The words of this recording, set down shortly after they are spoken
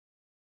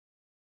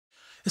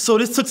So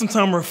this took some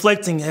time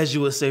reflecting, as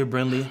you would say,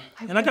 Brindley.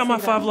 And I got my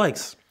 5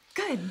 likes.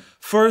 Good.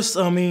 First,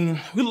 I mean,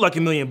 we look like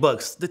 $1 million.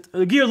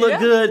 The gear looked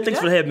good. Thanks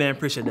for the headband.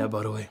 Appreciate that,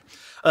 by the way.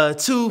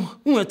 2,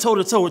 we went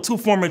toe-to-toe with 2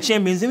 former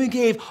champions, and we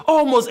gave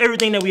almost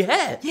everything that we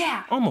had.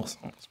 Yeah. Almost.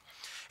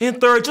 And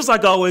 3rd, just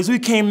like always, we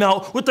came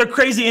out with the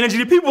crazy energy.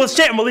 The people was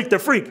chanting Malik the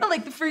Freak.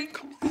 Malik the Freak.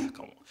 Come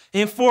on.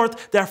 And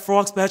 4th, that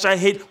frog splash I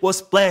hate was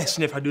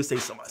splashing, if I do say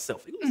so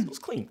myself. It was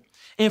clean.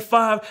 And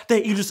 5,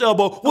 that Idris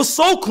elbow was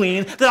so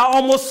clean that I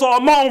almost saw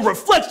my own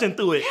reflection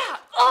through it. Yeah.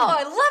 Oh,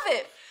 I love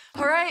it.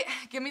 All right,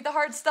 give me the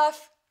hard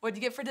stuff. What'd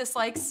you get for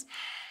dislikes?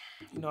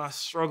 You know, I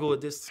struggle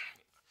with this.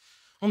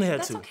 Only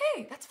had 2. That's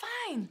okay. That's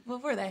fine.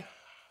 What were they?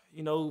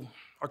 You know,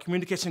 our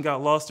communication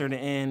got lost near the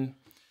end,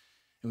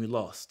 and we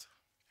lost.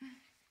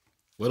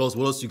 What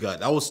else you got?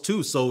 That was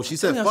 2, so she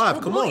said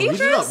 5. Come on,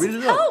 Idris, read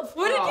it up. Help.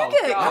 What did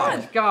you get? Come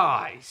on.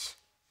 Guys.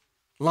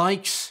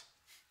 Likes?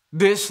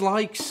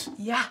 Dislikes?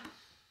 Yeah.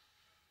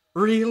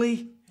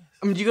 Really?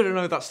 I mean, you gotta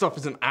know that stuff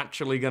isn't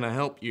actually gonna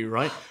help you,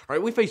 right?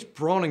 Right, we faced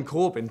Braun and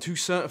Corbin, 2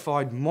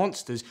 certified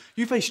monsters.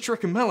 You face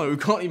Trick and Mello, who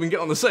can't even get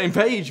on the same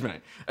page,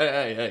 mate.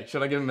 Hey,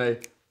 should I give him a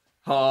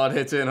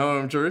hard-hitting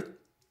home truth?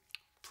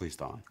 Please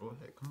don't. Go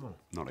ahead, come on.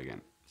 Not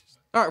again.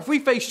 All right, if we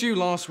faced you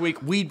last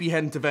week, we'd be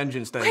heading to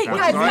Vengeance Day. Wait,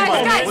 guys,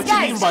 What you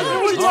mean by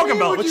that? What are you talking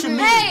about? What you mean?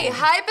 Hey,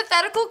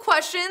 hypothetical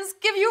questions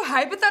give you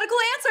hypothetical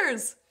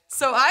answers.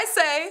 So I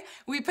say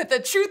we put the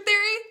truth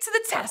theory to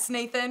the test,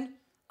 Nathan.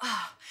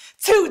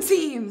 2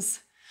 teams,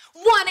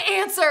 1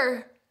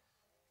 answer.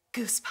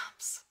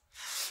 Goosebumps.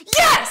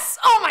 Yes!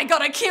 Oh my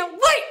God, I can't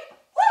wait!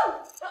 Woo!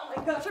 Oh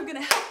my gosh, I'm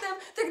gonna help them.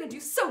 They're gonna do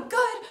so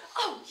good.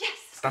 Oh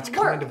yes. That's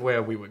kind of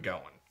where we were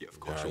going. Yeah, of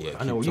course. Yeah,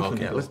 I know what you're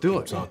thinking. Let's do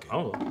it.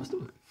 Oh, let's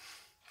do it.